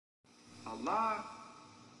Allah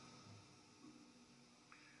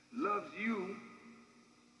loves you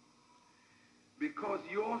because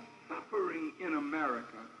your suffering in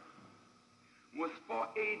America was for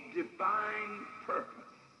a divine purpose.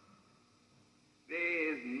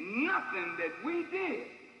 There is nothing that we did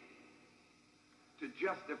to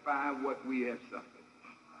justify what we have suffered.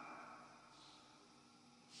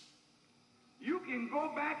 You can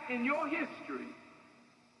go back in your history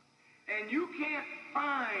and you can't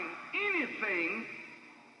find anything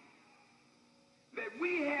that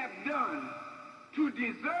we have done to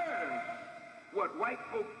deserve what white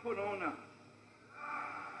folk put on us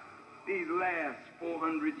these last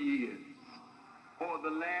 400 years or the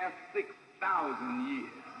last 6,000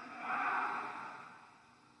 years.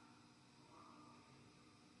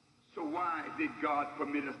 So why did God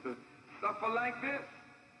permit us to suffer like this?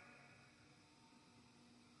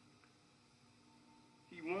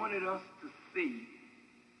 He wanted us to see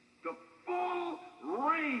the full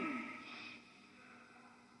range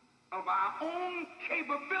of our own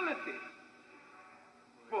capability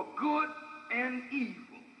for good and evil.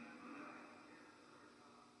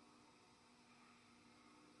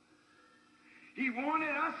 He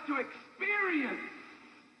wanted us to experience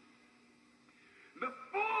the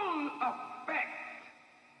full effect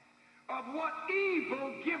of what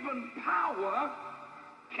evil given power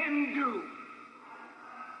can do.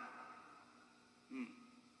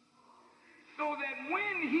 So that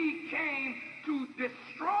when he came to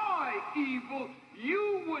destroy evil,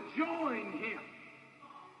 you would join him.